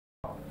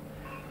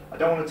I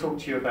don't want to talk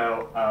to you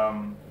about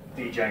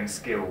DJing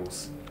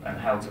skills and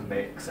how to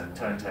mix and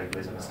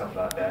turntablism and stuff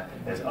like that.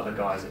 There's other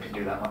guys that can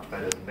do that much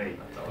better than me.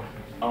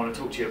 I want to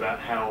talk to you about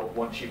how,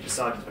 once you've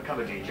decided to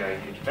become a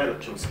DJ, you've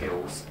developed your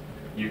skills,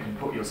 you can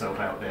put yourself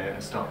out there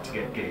and start to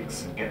get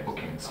gigs and get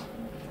bookings.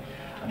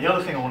 And the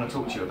other thing I want to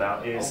talk to you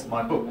about is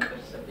my book,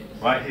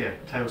 right here,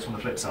 Tales from the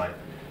Flip Side.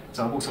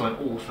 So I'm also an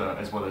author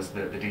as well as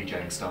the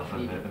DJing stuff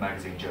and the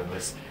magazine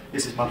journalist.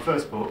 This is my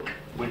first book,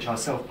 which I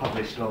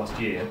self-published last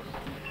year,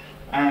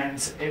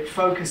 and it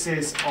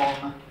focuses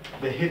on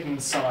the hidden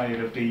side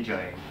of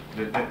DJing,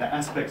 the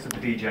aspects of the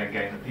DJing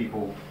game that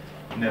people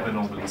never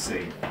normally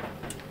see.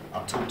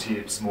 I'll talk to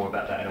you some more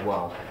about that in a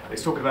while.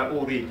 It's talking about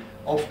all the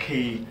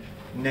off-key,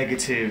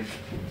 negative,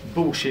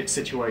 bullshit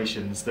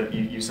situations that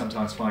you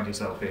sometimes find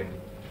yourself in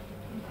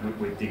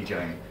with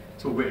DJing.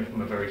 It's all written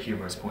from a very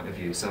humorous point of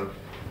view, so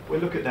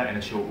we'll look at that in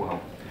a short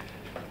while.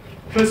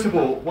 First of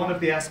all, one of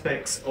the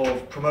aspects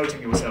of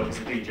promoting yourself as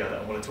a DJ that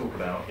I want to talk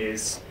about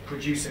is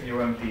producing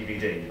your own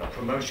DVD, a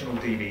promotional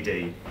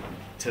DVD,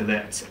 to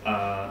let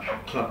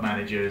club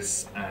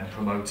managers and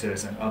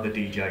promoters and other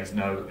DJs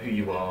know who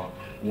you are,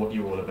 what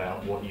you're all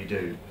about, what you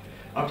do.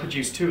 I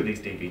produced 2 of these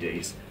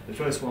DVDs. The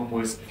first one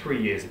was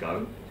 3 years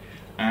ago,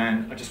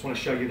 and I just want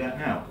to show you that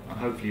now. And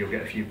hopefully you'll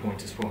get a few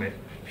pointers from it,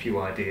 a few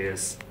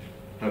ideas,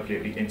 hopefully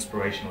it'll be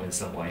inspirational in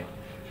some way.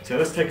 So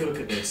let's take a look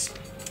at this.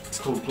 It's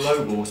called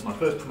Global, it's my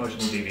first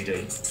promotional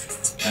DVD,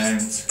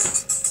 and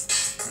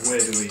we've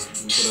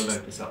got to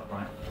load this up,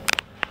 right?